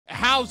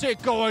How's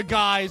it going,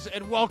 guys?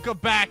 And welcome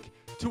back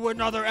to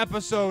another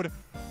episode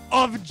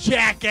of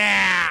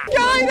Jackass.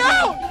 Skelly,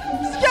 no!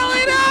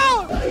 Skelly,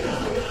 no!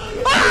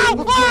 Oh,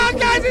 oh,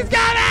 guys, it's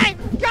coming!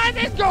 Guys,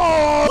 it's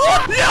going!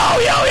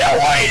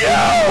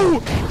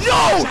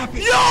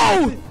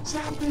 Yo!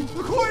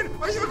 Record!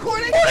 Are you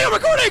recording? I'm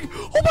recording!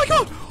 Oh my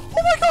god! Oh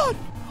my god!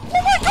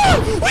 Oh my god!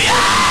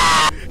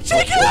 Yeah!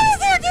 Shake your ass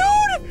there,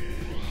 dude!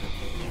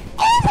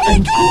 Oh my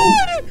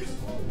god!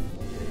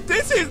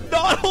 This is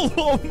not a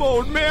low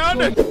mode,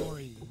 man!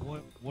 Gory,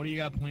 what do you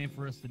got planned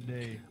for us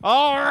today?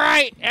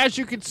 Alright, as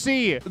you can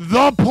see,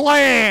 the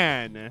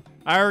plan!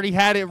 I already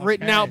had it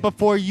written out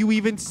before you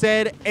even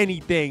said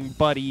anything,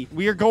 buddy.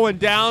 We are going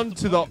down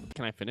to the...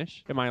 Can I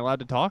finish? Am I allowed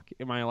to talk?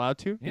 Am I allowed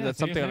to? Yeah, is that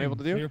something I'm able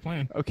to do? Your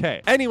plan.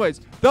 Okay. Anyways,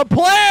 the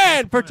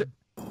plan for...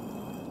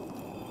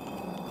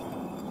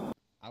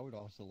 I would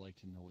also like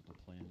to know what the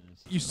plan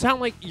is. You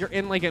sound like you're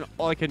in like an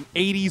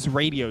 80s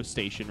radio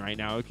station right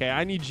now, okay?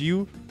 I need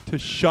you to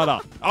shut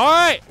up. All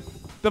right.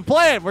 The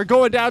plan. We're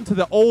going down to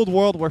the old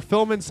world. We're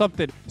filming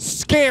something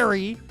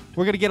scary.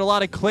 We're going to get a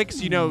lot of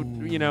clicks. You know,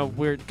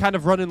 we're kind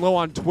of running low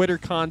on Twitter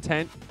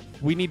content.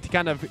 We need to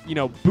kind of,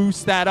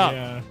 boost that up.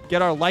 Yeah.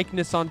 Get our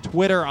likeness on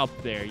Twitter up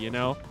there,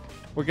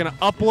 We're going to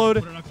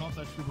upload.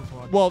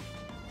 Well,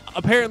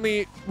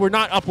 apparently we're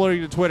not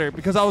uploading to Twitter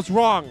because I was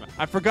wrong.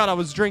 I forgot I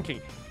was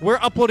drinking. We're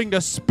uploading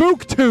to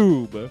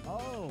SPOOKTUBE.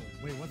 Oh,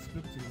 wait, what's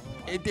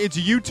SPOOKTUBE? It's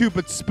YouTube,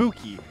 but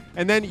spooky.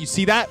 And then you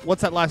see that?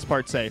 What's that last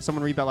part say?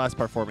 Someone read that last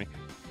part for me.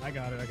 I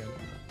got it.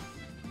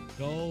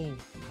 Go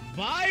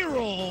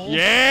viral.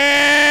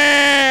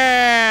 Yeah!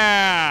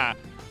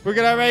 We're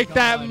gonna make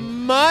that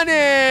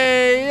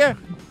money.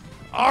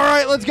 All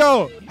right, let's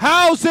go.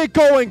 How's it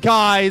going,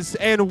 guys?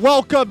 And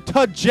welcome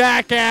to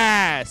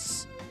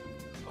Jackass.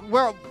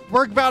 We're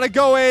about to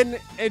go in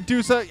and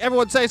do some.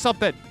 Everyone say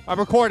something. I'm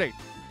recording.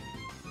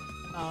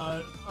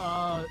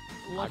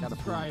 Like and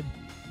subscribe.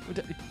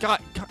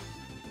 God.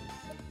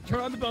 Turn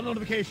on the bell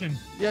notification.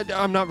 Yeah,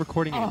 I'm not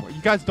recording anymore.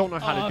 You guys don't know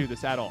how to do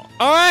this at all.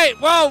 All right,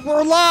 well,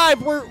 we're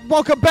live.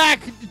 Welcome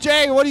back.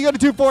 Jay, what are you going to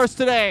do for us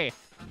today?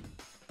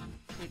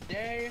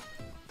 Today,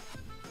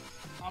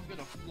 I'm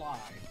gonna fly.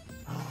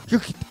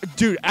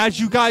 Dude, as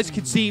you guys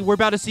can see, we're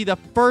about to see the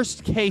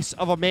first case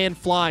of a man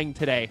flying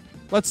today.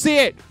 Let's see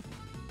it.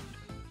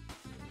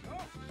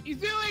 Oh, he's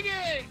doing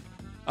it.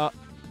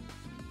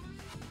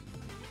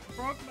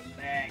 Broke my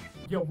leg.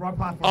 Yo, wrong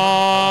platform.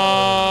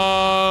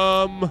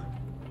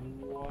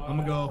 I'm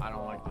gonna go. I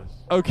don't like this.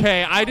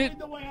 Okay, I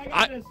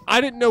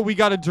didn't know we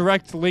got a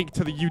direct link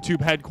to the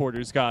YouTube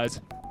headquarters, guys.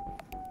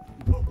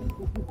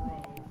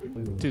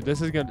 Dude,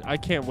 this is gonna. I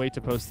can't wait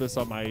to post this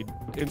on my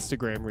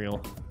Instagram reel.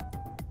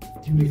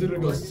 Dude, he's gonna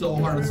go so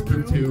hard on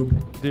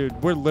SPOOKTUBE. Dude,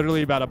 we're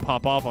literally about to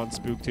pop off on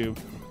SPOOKTUBE.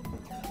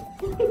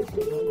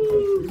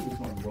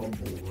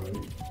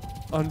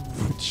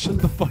 Shut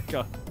the fuck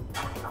up.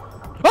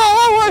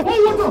 Oh,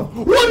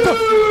 what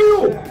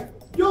the?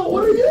 Yo,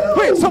 what are you?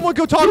 Wait, someone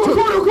go talk to him.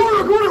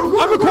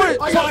 I'm recording.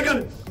 I got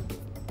it.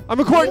 I'm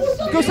recording.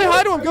 Go say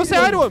hi to him. Go say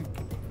hi to him.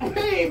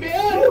 Hey,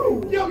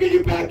 man. Yo, can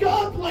you back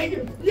up?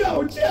 Like,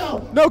 yo,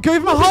 chill. No, give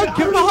him a hug.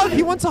 Give him a hug.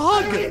 He wants a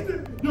hug.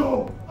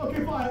 No.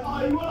 Okay,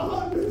 fine. You want a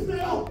hug, Mr.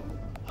 Snail?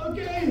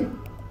 Okay.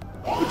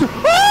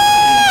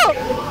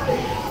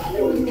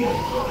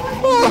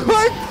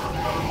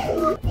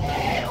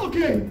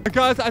 Okay.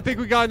 Guys, I think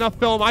we got enough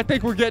film. I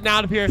think we're getting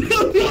out of here.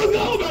 No, I'm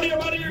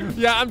out of here.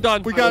 Yeah, I'm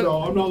done. We got.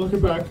 I'm not looking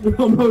back.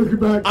 I'm not looking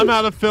back. I'm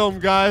out of film,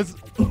 guys.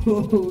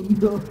 Oh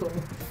no.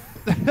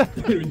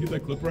 You get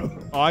that clip, bro?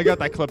 Oh, I got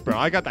that clip, bro.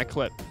 I got that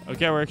clip.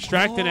 Okay, we're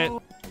extracting it.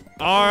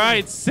 All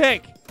right,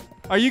 sick.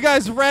 Are you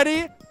guys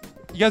ready?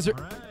 You guys are.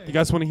 Right. You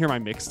guys want to hear my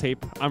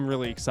mixtape? I'm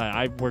really excited.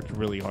 I worked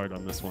really hard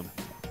on this one.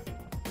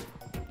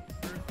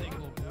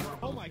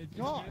 Oh my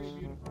gosh.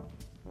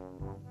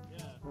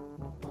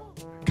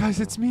 Guys,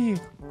 it's me.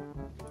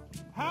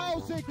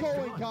 How's it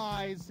going,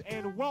 guys?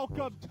 And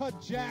welcome to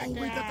Jackass. Oh,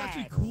 wait, that's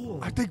actually cool.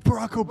 I think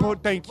Barack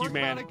Obama. Thank you,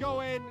 man. We're gonna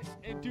go in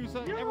and do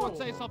something. Everyone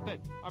say something.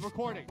 I'm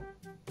recording.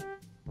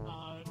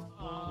 Like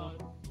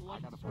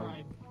and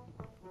subscribe.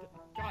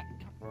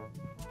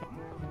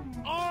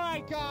 All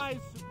right,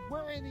 guys.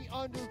 We're in the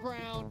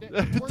underground.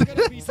 We're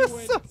gonna be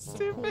doing some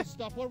cool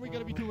stuff. What are we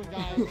gonna be doing,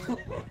 guys?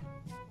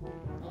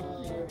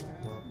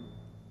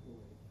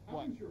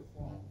 What?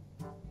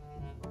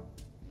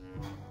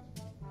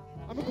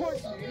 I'm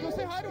recording. Go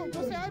say hi to him.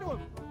 Go say hi to him.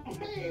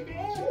 Hey,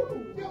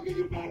 man. Yo, can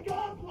you back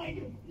up?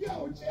 Like,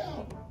 yo,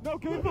 chill. No,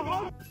 give him a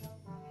hug.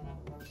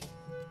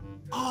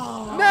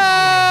 Oh. No!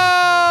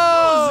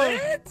 That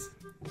was it?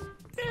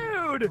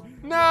 Dude!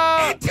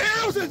 No! It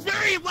tells it's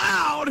very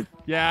loud!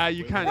 Yeah,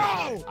 you kind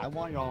of. I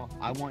want y'all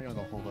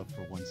to hold up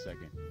for 1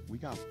 second. We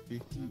got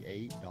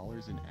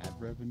 $58 in ad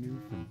revenue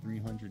from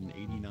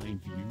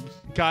 389 views.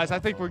 Guys, I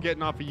think we're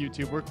getting off of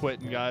YouTube. We're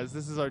quitting, guys.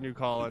 This is our new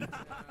calling.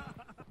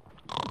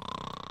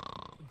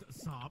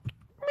 Stop.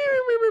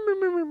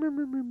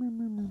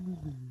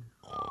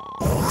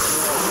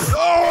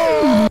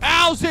 Oh!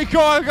 How's it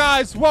going,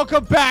 guys?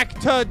 Welcome back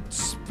to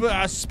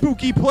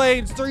Spooky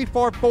Plains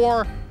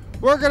 344.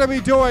 We're gonna be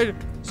doing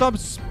some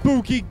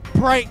spooky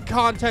prank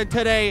content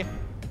today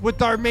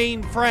with our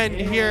main friend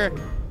here,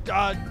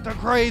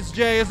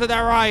 THECRAZEDJAY. Isn't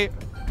that right?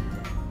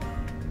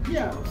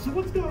 Yeah, so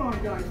what's going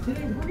on, guys?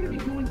 Today we're gonna be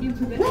going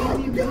into the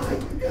alien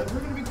night. We're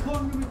gonna be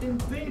calling them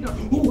invade us.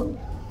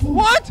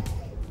 What?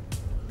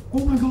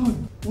 Oh my god,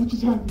 what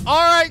just happened?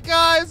 All right,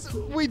 guys,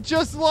 we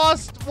just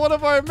lost one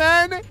of our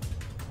men.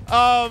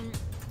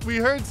 We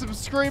heard some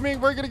screaming.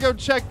 We're gonna go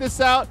check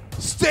this out.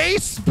 Stay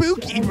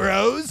spooky,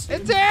 bros.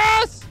 It's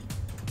us.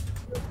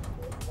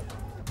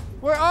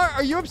 Where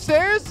are you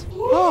upstairs?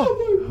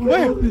 Oh,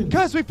 wait,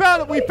 guys, we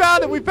found it. We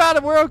found it. We found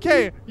it. We're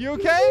okay. You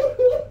okay? I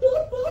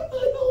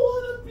don't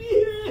want to be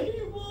here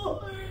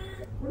anymore.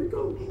 Where'd he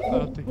go?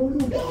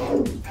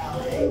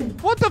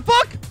 What the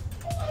fuck?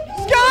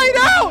 Skelly,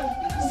 no!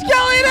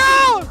 Skelly,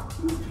 no!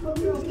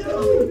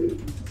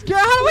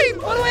 Skelly,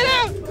 what do we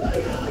do?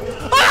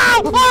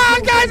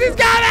 Oh, guys, he's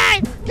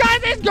coming!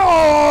 Guys, he's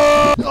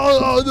going!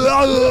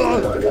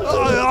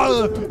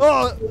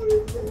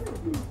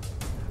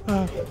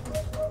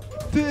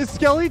 Is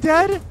Skelly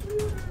dead?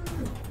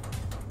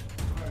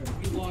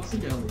 We lost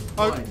Skelly.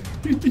 Okay.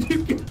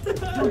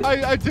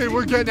 I did.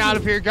 We're getting out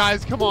of here,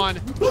 guys. Come on.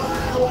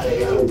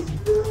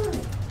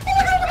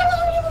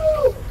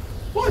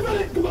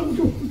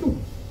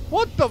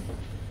 What the?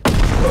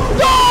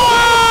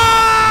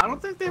 I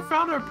don't think they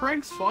found our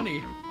pranks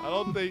funny.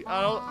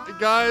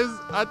 Guys,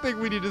 I think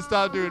we need to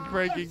stop doing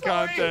pranking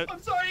content.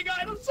 I'm sorry,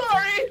 guys. I'm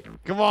sorry.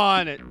 Come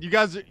on. You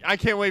guys, I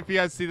can't wait for you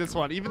guys to see this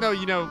one. Even though,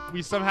 you know,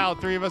 we somehow,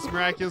 3 of us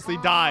miraculously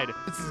died.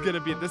 This is gonna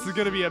be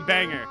a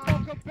banger.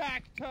 Welcome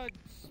back to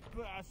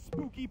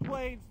Spooky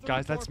Plains.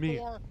 Guys, that's me.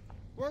 344.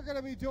 We're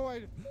gonna be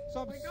doing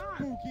some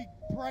spooky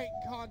prank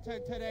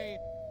content today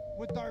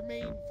with our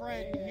main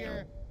friend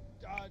here,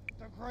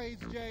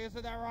 THECRAZEDJAY.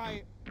 Isn't that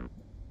right?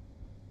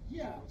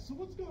 Yeah, so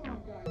what's going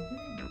on, guys?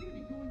 Today we're gonna be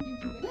going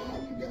into the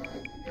alien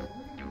night. We're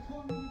gonna be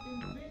calling them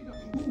invade us.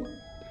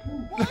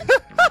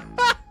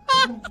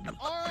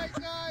 All right,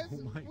 guys,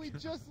 we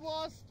just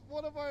lost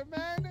one of our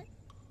men.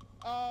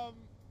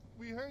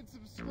 We heard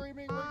some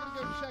screaming. We're gonna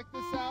go check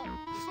this out.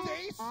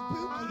 Stay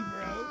spooky,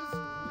 bros.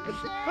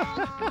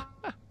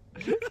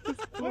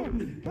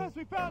 Wait, guys,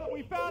 we found it.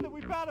 We found it.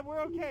 We found it.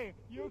 We're okay.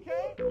 You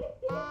okay?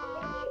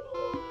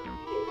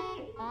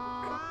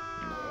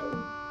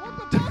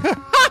 What the fuck?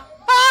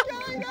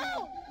 Skelly,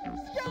 no!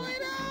 Skelly,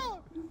 no!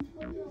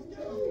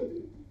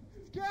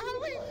 Skelly, how do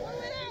we do?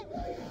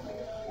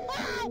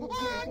 Oh,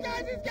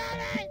 guys, it's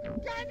coming!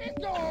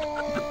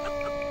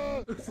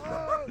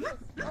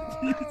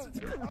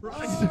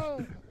 Guys,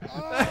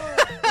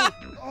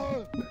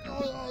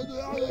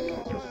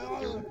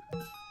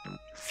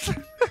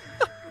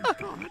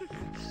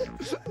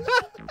 it's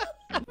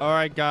All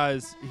right,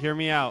 guys, hear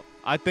me out.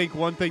 I think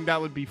one thing that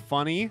would be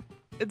funny,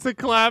 it's a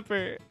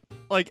clapper.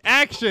 Like,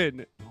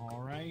 action!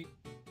 All right.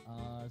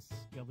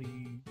 Skelly,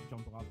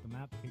 jump off the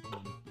map. Pick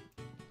one.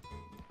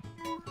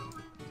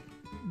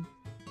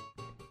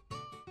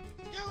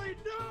 Skelly,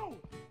 no!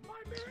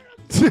 My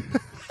man!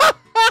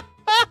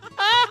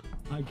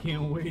 I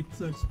can't wait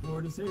to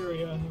explore this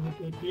area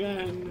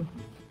again.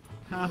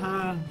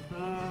 Haha.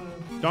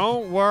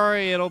 Don't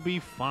worry, it'll be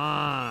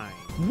fine.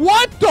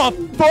 What the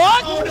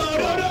fuck? Oh, no.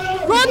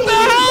 What the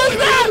hell is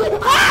that?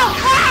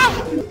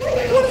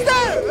 What is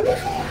that?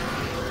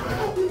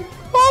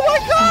 Oh my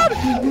god!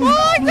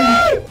 Oh my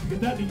god!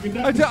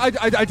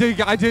 I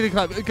did it.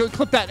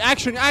 Clip that.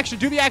 Action.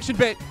 Do the action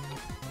bit.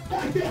 I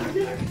don't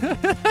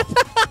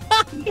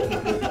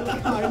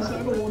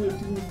want to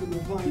do it for the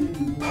fine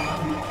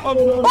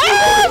anymore.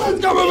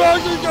 He's coming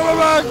back!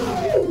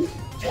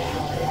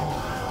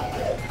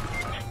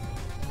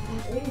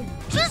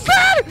 She's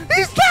dead!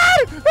 He's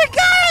dead! We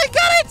got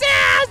it,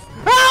 ass!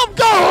 Help!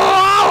 Go!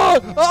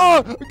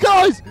 Oh,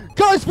 guys,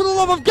 for the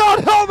love of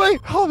God, help me!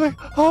 Oh my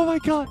god! Oh my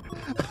god!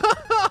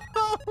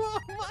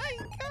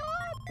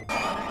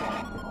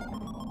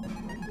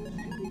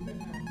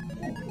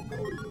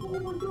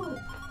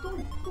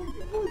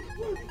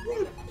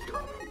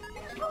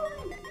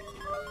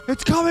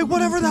 It's coming,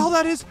 whatever the hell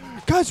that is!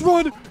 Guys,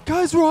 run!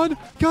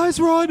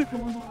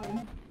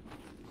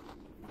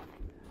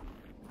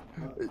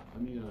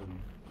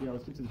 Yeah,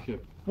 let's get to the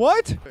ship.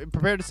 What?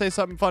 Prepare to say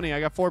something funny.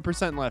 I got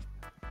 4% left.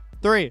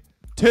 3,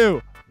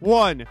 2,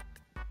 1.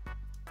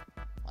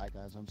 Hi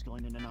guys, I'm just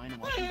going into 9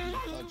 and watching the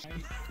fudge.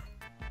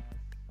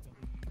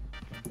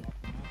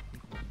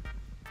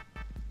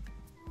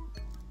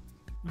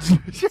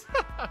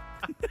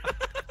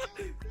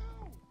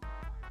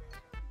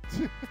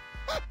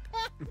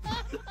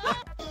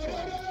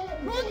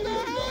 What the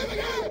hell is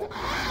that?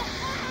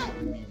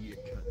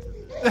 Immediate cut to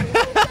this.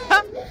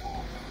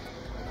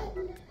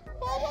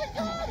 Oh my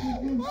god!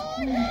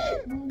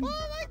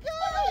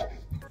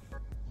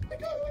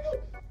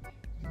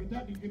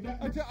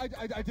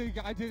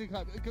 I did it.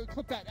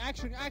 Clip that.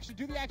 Action.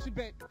 Do the action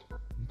bit.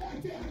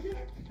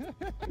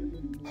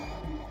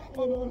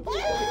 Come on.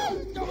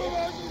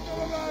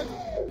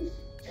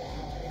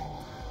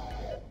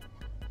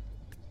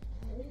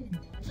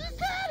 He's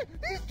dead!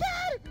 We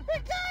got it! He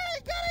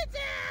got his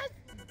ass!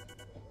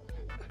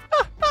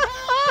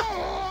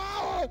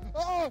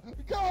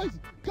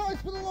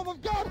 Guys, for the love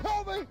of God,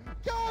 help me!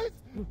 Guys!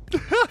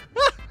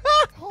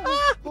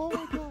 Oh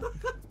my God.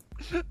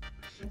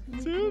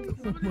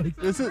 Dude,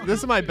 this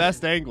is my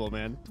best angle,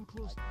 man. Too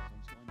close.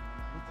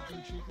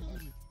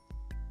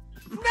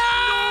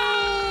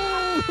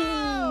 No!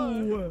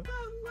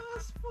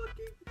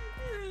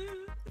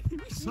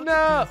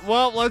 No.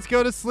 Well, let's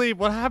go to sleep.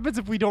 What happens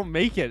if we don't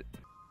make it?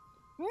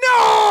 No!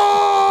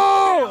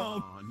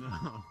 Oh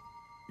no.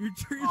 Your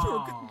trees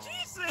are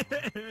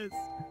Jesus!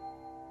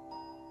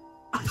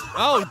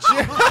 Oh,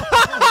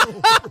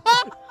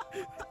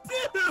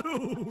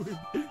 Dude!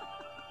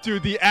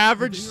 dude, the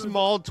average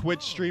small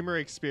Twitch streamer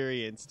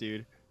experience,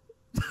 dude.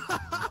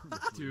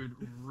 Dude,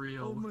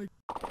 real.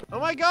 Oh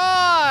my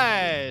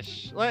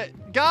gosh!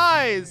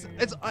 Guys,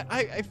 it's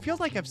I feel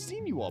like I've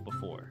seen you all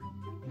before.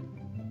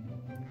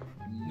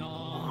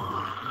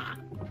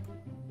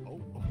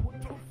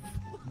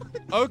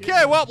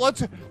 Okay, well,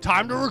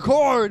 time to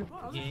record.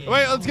 Yeah.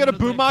 Wait, let's get a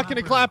boom mock and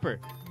a clapper.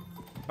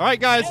 All right,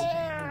 guys.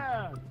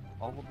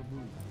 All of the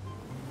moves.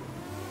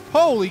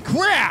 Holy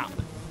crap!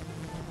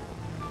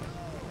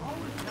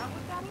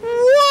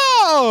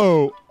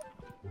 Whoa!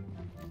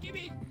 Give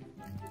me.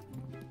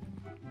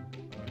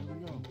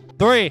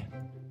 3,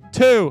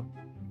 2,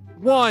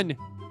 1,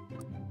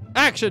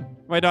 action!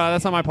 Wait, no,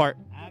 that's not my part.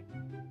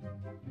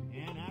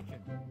 And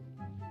action.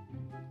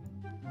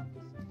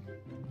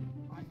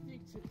 I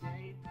think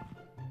today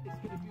is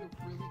gonna be a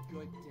really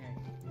good day.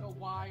 You know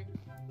why?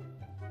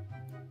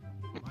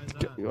 Why is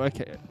that?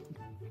 Okay.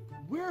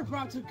 We're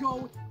about to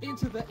go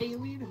into the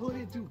alien hood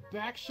and do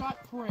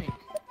backshot prank.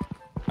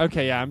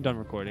 Okay, yeah, I'm done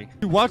recording.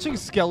 Dude, watching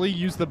Skelly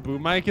use the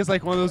boom mic is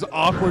like one of those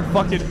awkward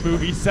fucking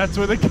movie sets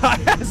where the guy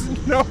has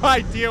no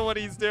idea what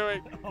he's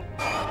doing.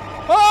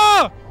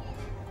 Oh!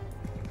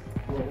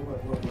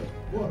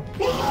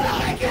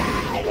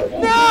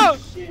 No!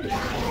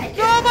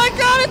 Oh my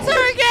god, it's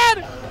her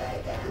again!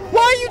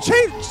 Why are you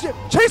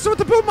chasing with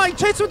the boom mic?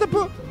 Chase her with the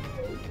boom.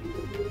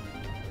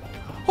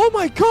 Oh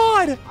my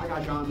god! I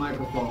got you on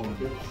microphone.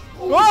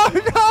 Oh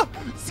no!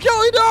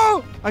 Skelly,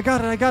 no! I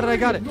got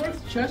it.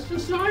 North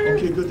Chestershire?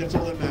 Okay, good. That's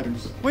all that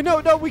matters. Wait,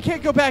 no, we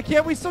can't go back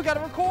yet. We still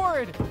gotta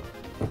record.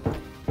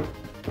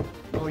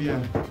 Oh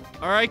yeah.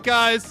 All right,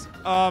 guys.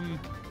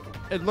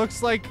 It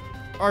looks like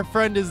our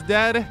friend is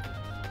dead.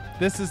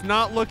 This is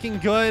not looking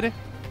good.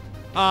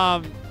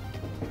 I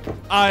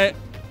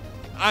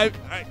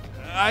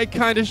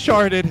kind of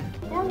sharded.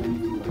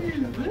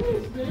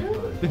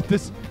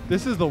 This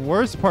is the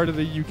worst part of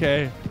the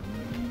UK.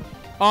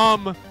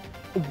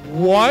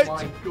 What? Oh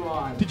my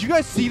God. Did you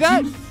guys see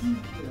that?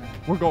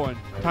 We're going.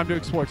 Time to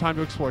explore.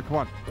 Come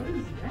on.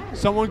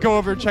 Someone go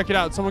over and check it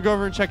out.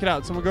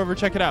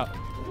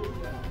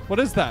 What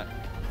is that?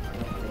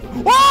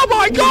 Oh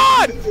my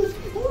god!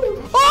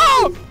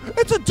 Oh!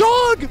 It's a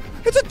dog!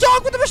 It's a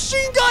dog with a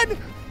machine gun!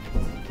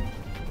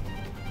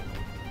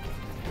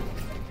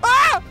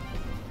 Ah!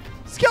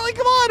 Skelly,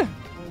 come on!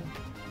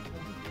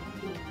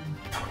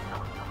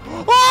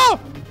 Oh!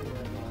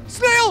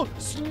 Snail!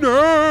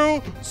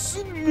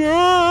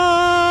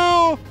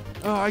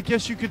 I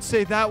guess you could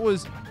say that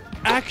was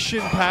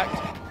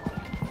action-packed.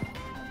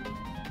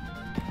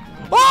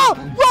 Oh!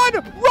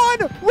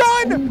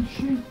 Run!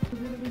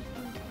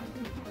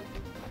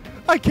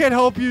 I can't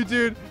help you,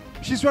 dude.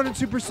 She's running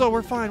super slow.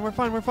 We're fine. Okay.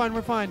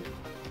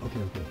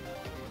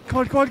 Go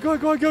on. Go. I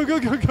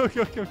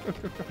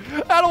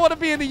don't want to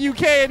be in the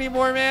UK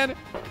anymore, man.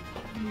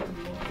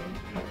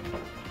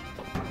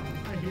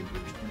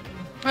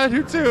 I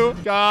do too.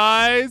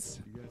 Guys.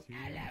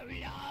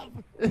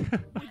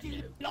 Would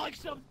you like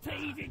some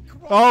tea and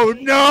cry? Oh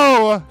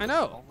no! I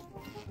know.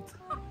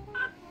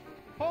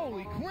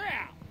 Holy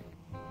crap!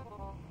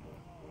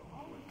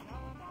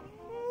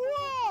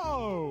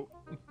 Whoa!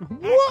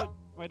 What?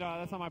 Wait, no,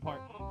 that's not my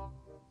part. Oh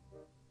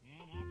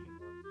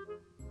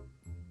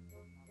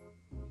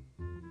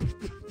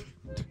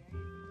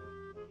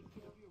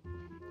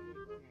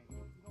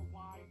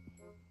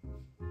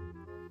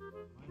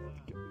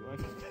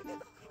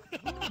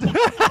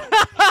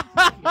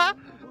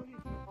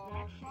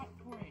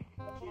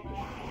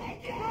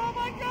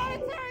my god,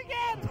 it's her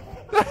again!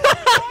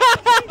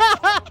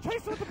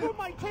 Chase with the boom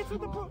mic,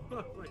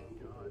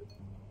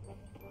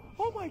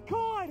 Oh my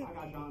god! I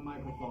got you on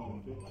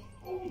microphone.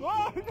 Oh,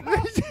 no!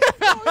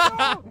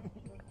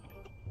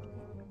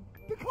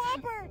 The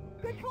clapper!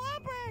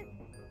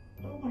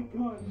 Oh my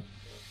god.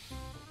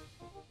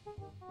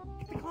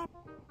 Get the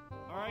clapper!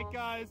 Alright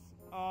guys,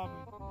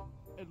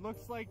 it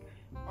looks like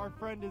our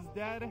friend is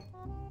dead.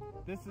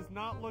 This is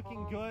not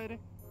looking good.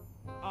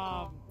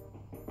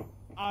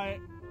 I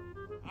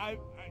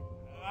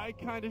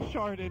kind of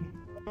sharded.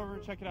 Go over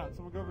and check it out.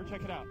 Someone go over and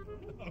check it out.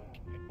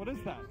 Okay. What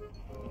is that?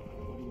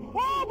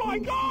 Oh my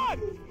god!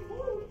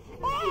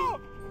 Oh!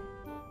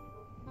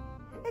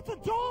 It's a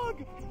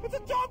dog! It's a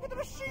dog with a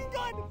machine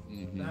gun!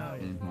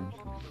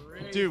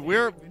 Dude,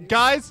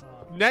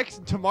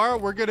 tomorrow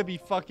we're gonna be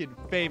fucking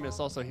famous.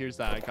 Also, here's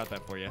that. I got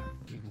that for you.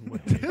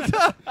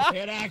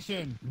 Hit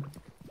action.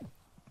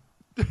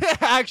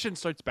 Action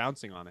starts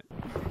bouncing on it.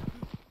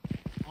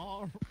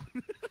 Oh.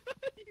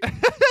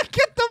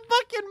 Get the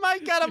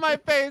out of my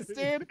face,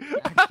 dude.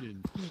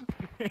 Action.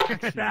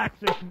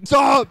 Action.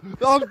 Stop!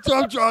 I'm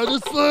trying to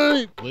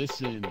sleep.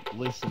 Listen.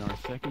 Our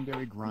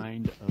secondary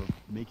grind of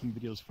making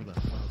videos for the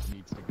hub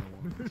needs to go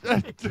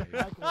on.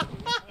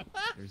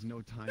 There's no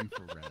time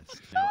for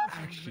rest. Now,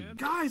 action.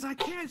 Guys, I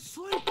can't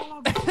sleep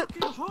while I'm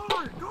working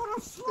hard. Go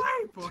to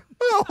sleep.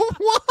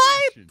 What?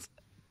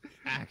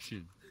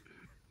 Action.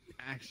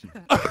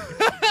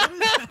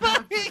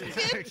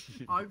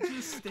 I'm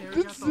just staring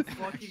at the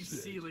fucking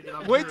ceiling and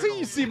I'm Wait till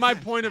you see my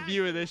point of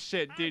view of this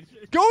shit, dude.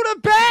 Go to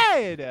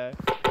bed! Okay,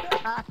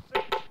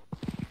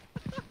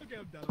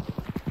 I'm done.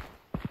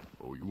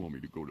 Oh, you want me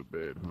to go to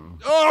bed, huh?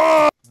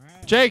 Oh!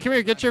 Jay, come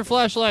here. Get your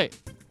flashlight.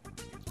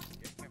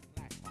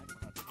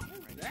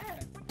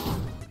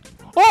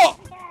 Oh! What?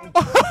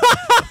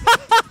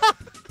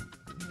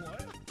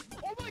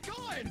 Oh my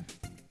god!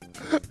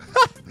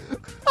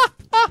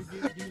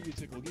 Give me a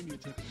tickle.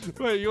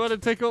 Wait, you want to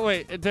tickle?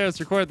 Wait, Terrence,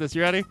 record this.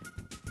 You ready?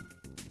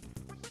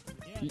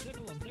 Yeah,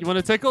 tickle him. You want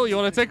to tickle? You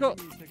want to tickle?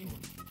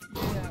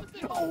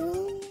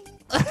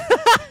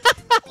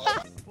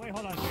 Wait,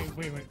 hold on.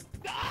 Wait.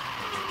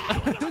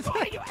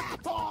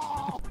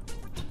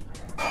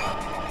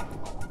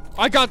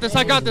 I got this,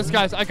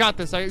 guys. I got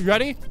this. Are you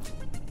ready?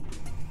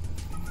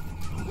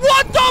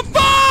 What the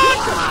fuck?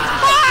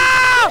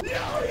 Ah!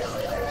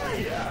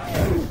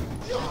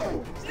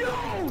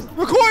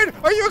 Record!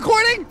 Are you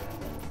recording?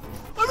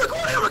 I'm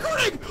recording! Oh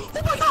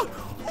my god!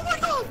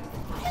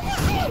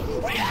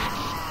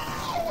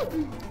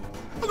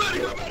 I'm out of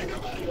here!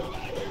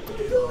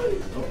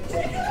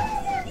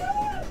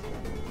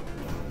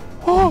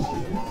 Oh!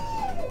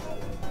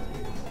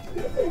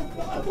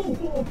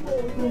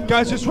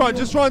 Guys, just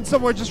run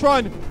somewhere, just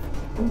run!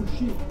 Oh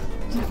shit.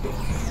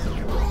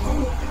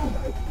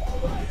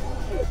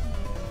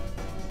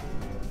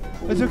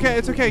 It's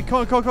okay,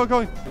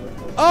 going.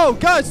 Oh,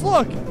 guys,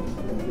 look!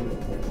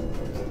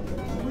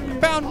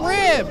 Found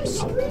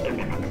ribs!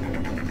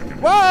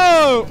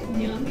 Whoa!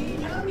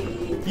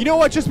 You know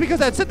what, just because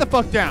that, sit the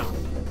fuck down.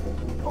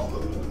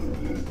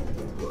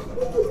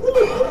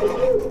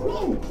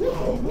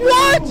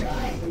 What?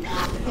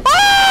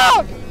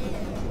 Ah!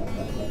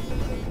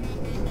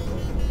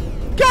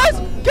 Guys,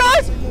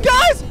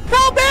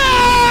 help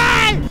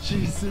me!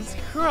 Jesus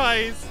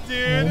Christ,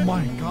 dude. Oh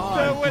my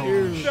god.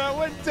 That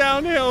went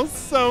downhill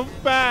so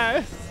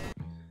fast.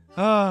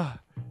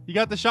 You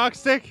got the shock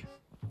stick?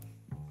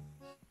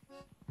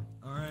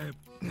 Alright.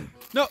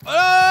 No.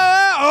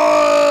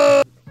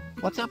 Oh!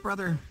 What's up,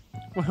 brother?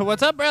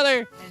 What's up,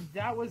 brother? And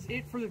that was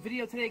it for the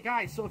video today,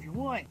 guys. So if you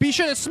want, Be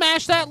sure to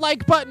smash that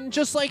like button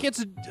just like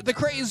it's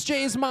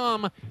THECRAZEDJAY's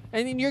mom.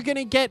 And then you're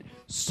gonna get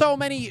so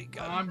many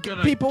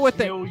people with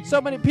it. So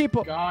many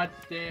people.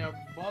 goddamn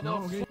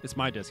motherfucker. It's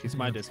my disc. It's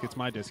my disc. It's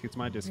my disc. It's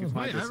my disc. It's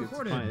my Wait, I disc.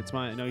 recorded. It's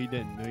my. No, you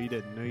didn't. No, you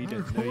didn't. No, you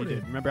didn't. No, you recorded.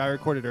 didn't. Remember I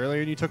recorded earlier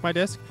and you took my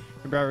disc?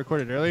 Remember I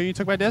recorded earlier and you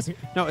took my disc?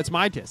 No, it's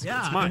my disc.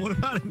 Yeah, It's mine. what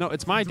about it? No,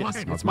 it's my It's disc.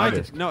 mine. It's It's my my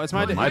disc. No, it's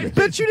my disc. my disc.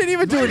 Bitch, you didn't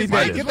even do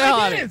anything. Get the hell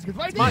out of here.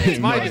 It's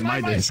my disc.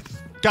 My disc.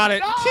 Got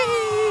it.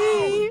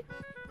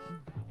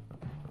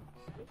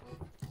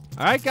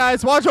 All right,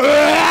 guys, watch. Give him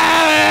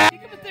a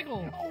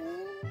tickle!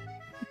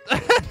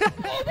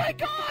 Oh my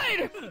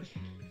god!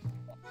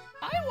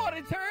 I want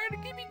to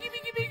turn! Gimme!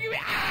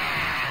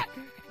 Ah!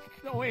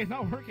 No, wait, it's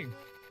not working.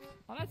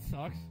 Oh, that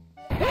sucks.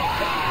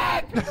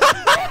 Ah!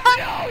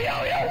 No!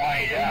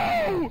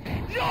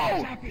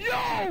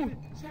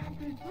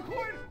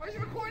 Record. Are you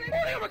recording?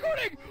 I'm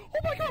recording! Oh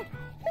my god!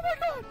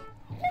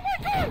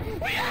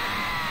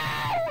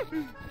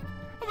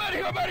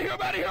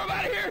 I'm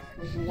out of here!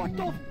 What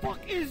the fuck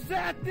is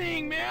that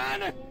thing,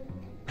 man?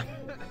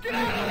 Get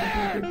out of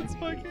there! That's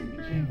fucking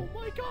great. Oh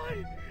my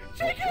god!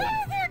 Jake, get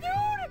out of there,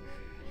 dude!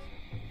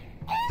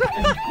 Oh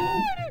my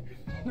god!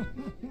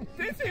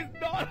 This is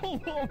not a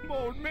low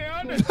mode,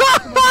 man!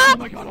 Oh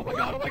my god!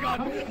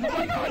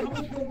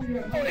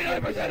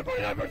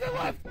 49%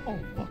 left! Oh,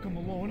 fuck, I'm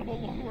alone. I'm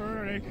alone. Where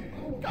are they?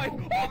 Guys,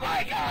 oh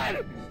my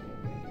god!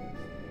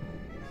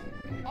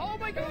 Oh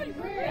my god,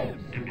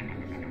 ribs!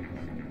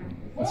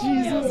 Jesus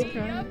Yummy, Christ.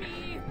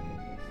 yummy.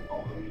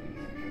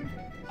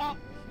 Oh,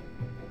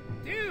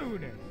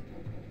 dude!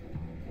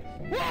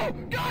 Whoa,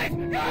 guys!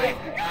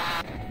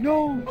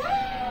 No.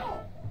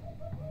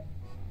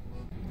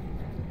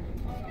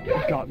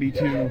 It got me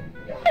too.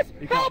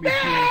 It got me too.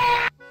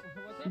 That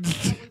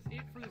was it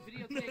for the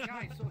video today,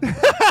 guys. So if you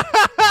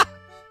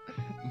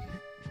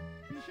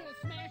Be sure to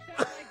smash that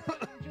like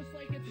button just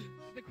like it's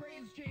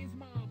THECRAZEDJAY's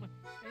mom. And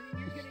then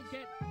you're gonna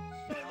get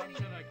so many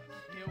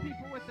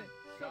people with it.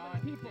 So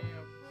many people.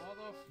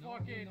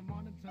 motherfucking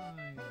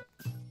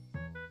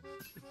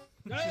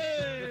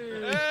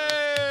Hey!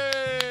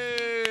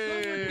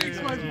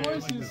 Hey! my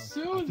voice is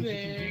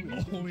soothing.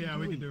 Oh, yeah,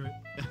 we can do it.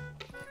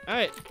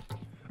 Alright.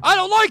 I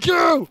don't like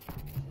you!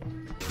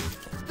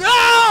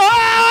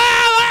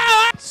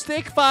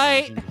 Stick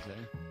fight!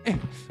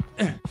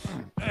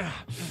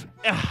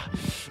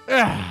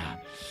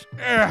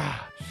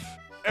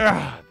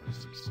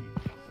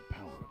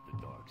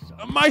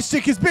 My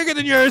stick is bigger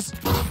than yours!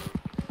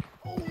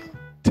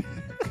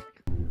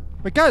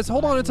 Wait, guys,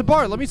 hold on. It's a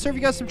bar. Let me serve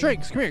you guys some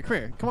drinks. Come here, come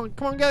here. Come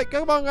on, guys.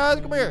 Come on, guys.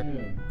 Come here.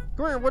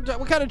 Come here. What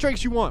kind of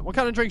drinks you want? What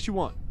kind of drinks you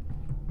want?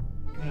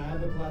 Can I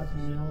have a glass of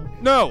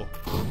milk? No.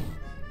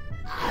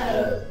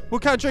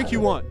 What kind of drink you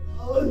want?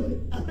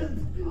 Can I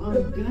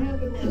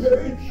have a glass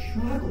of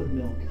chocolate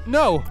milk?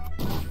 No.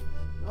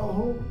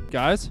 Oh.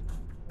 Guys?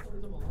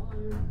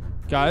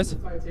 Guys?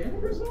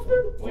 Titanic or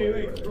something? Wait,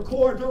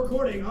 record, the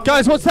recording.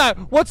 Guys, what's that?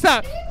 What's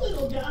that? Hey,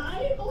 little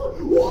guy. Oh.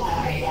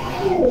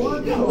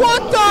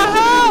 What the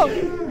hell?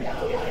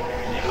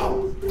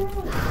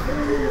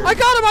 I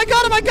got him! I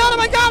got him! I got him!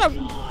 I got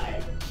him!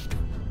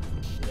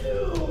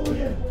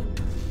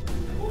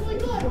 Oh my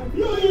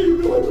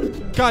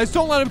god. Guys,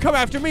 don't let him come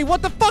after me.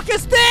 What the fuck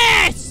is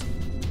this?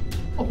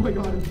 Oh my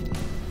god.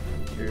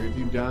 Here, if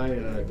you die,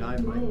 die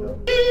Mike.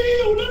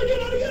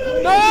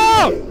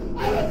 No!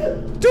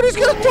 Dude, he's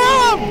gonna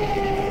throw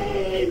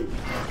him!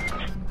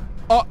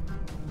 Oh.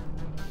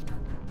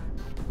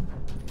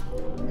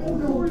 Oh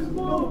no, where's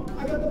Mom? I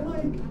got the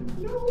mic.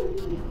 No.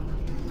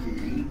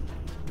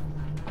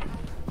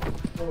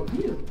 Oh, he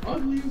is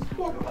ugly as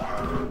fuck.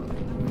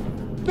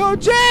 No,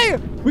 Jay!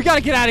 We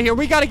gotta get out of here.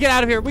 We gotta get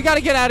out of here. We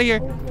gotta get out of here.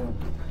 We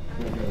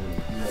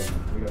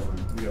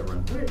gotta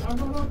run. Wait, I'm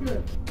not up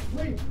yet.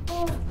 Wait.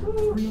 Oh,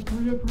 hurry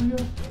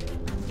up.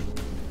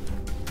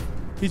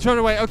 He's running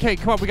away. Okay,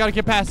 come on. We gotta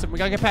get past him. We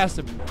gotta get past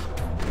him.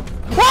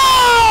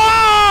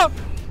 Ah!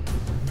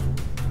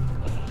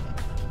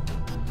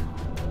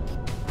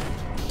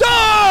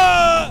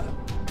 Ah!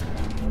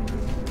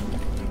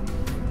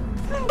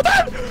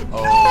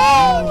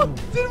 No!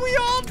 Did we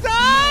all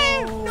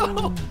die?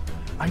 No!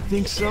 I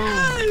think so.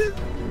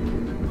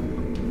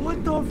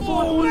 What the fuck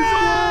was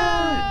that?